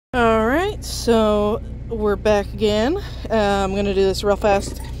Alright, so we're back again. I'm going to do this real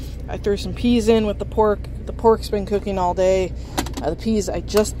fast. I threw some peas in with the pork. The pork's been cooking all day. The peas I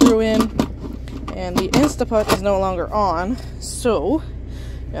just threw in. And the Instapot is no longer on. So,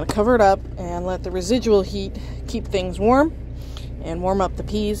 I'm going to cover it up and let the residual heat keep things warm. And warm up the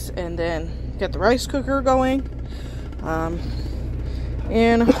peas. And then get the rice cooker going.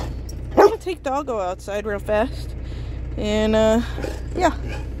 And I'm going to take Doggo outside real fast. And, yeah.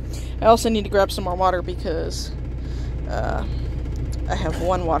 I also need to grab some more water because I have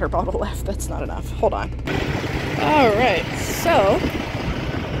one water bottle left. That's not enough. Hold on. Alright, so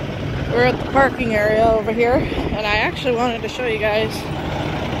we're at the parking area over here, and I actually wanted to show you guys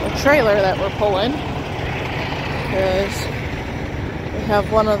the trailer that we're pulling because we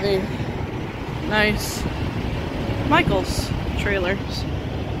have one of the nice Michaels trailers.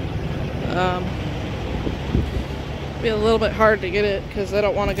 Be a little bit hard to get it because I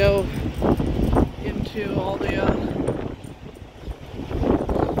don't want to go into all the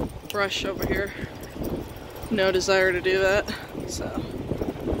brush over here. No desire to do that. So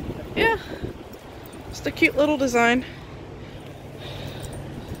yeah, just a cute little design.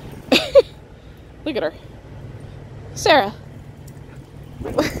 Look at her, Sarah.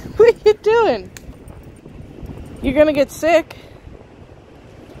 What are you doing? You're gonna get sick.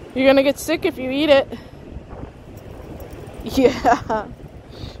 You're gonna get sick if you eat it. Yeah.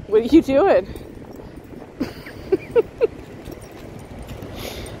 What are you doing?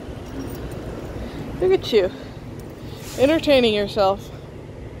 Look at you. Entertaining yourself.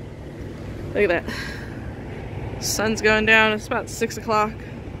 Look at that. Sun's going down. It's about 6 o'clock.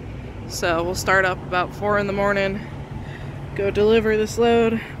 So we'll start up about 4 in the morning. Go deliver this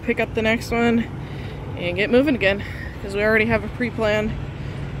load. Pick up the next one. And get moving again. Because we already have a pre-plan.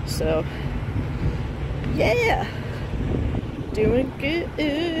 So, yeah. Doing good.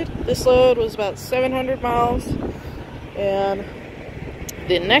 This load was about 700 miles, and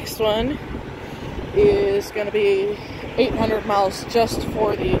the next one is going to be 800 miles just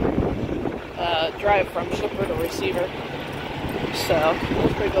for the drive from shipper to receiver. So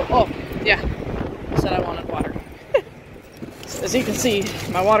that's pretty cool. Oh yeah, said I wanted water. As you can see,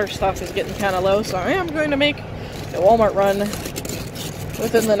 my water stock is getting kind of low, so I am going to make a Walmart run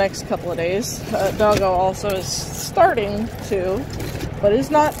within the next couple of days. Doggo also is starting to, but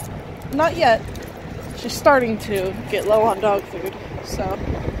is not yet. She's starting to get low on dog food, so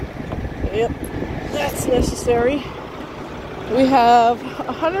yep, that's necessary. We have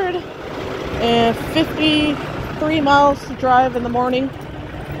 153 miles to drive in the morning.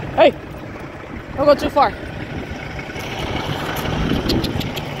 Hey, don't go too far.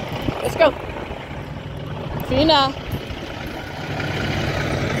 Let's go. Fina.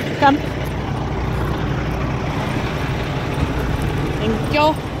 Come. Thank you.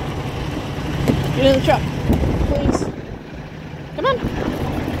 Get in the truck, please. Come on.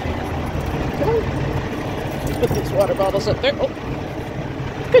 Come on. Put these water bottles up there. Oh.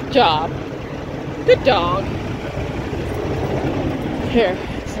 Good job. Good dog. Here,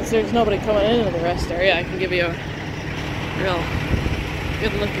 since there's nobody coming into the rest area, I can give you a real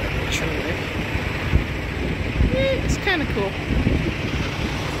good look at the trailer. It's kind of cool.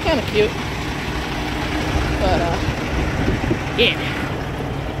 Kind of cute, but yeah.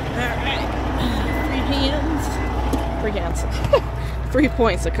 All right, free hands, 3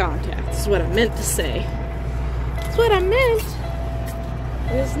 points of contact. That's what I meant to say. That's what I meant.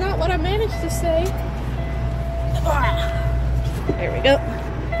 It's not what I managed to say. There we go.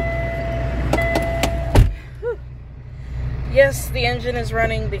 Whew. Yes, the engine is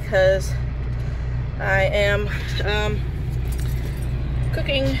running because I am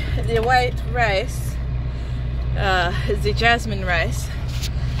cooking the white rice, the jasmine rice,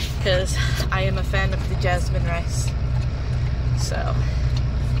 because I am a fan of the jasmine rice. So,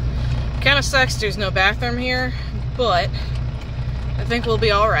 kind of sucks there's no bathroom here, but I think we'll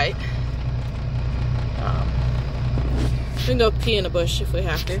be alright. We can go pee in a bush if we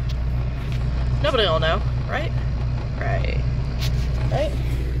have to. Nobody will know, right? Right. Right?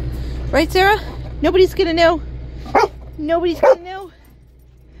 Right, Sarah? Nobody's gonna know. Nobody's gonna know.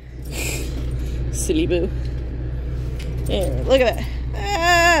 Silly boo. Yeah, look at that.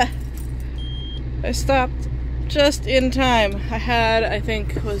 Ah! I stopped just in time. I had, I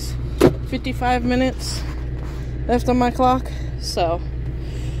think, was 55 minutes left on my clock. So,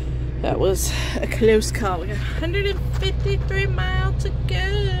 that was a close call. We got 153 miles to go.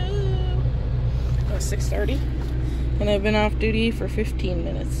 It was 6:30. And I've been off duty for 15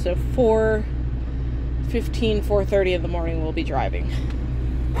 minutes. So 4:30 in the morning we'll be driving.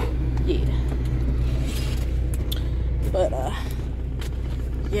 Yeah. But,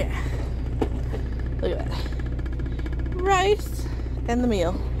 yeah. Look at that. Rice and the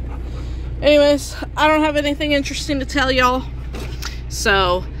meal. Anyways, I don't have anything interesting to tell y'all.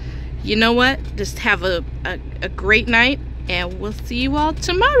 So, you know what? Just have a great night, and we'll see you all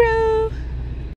tomorrow.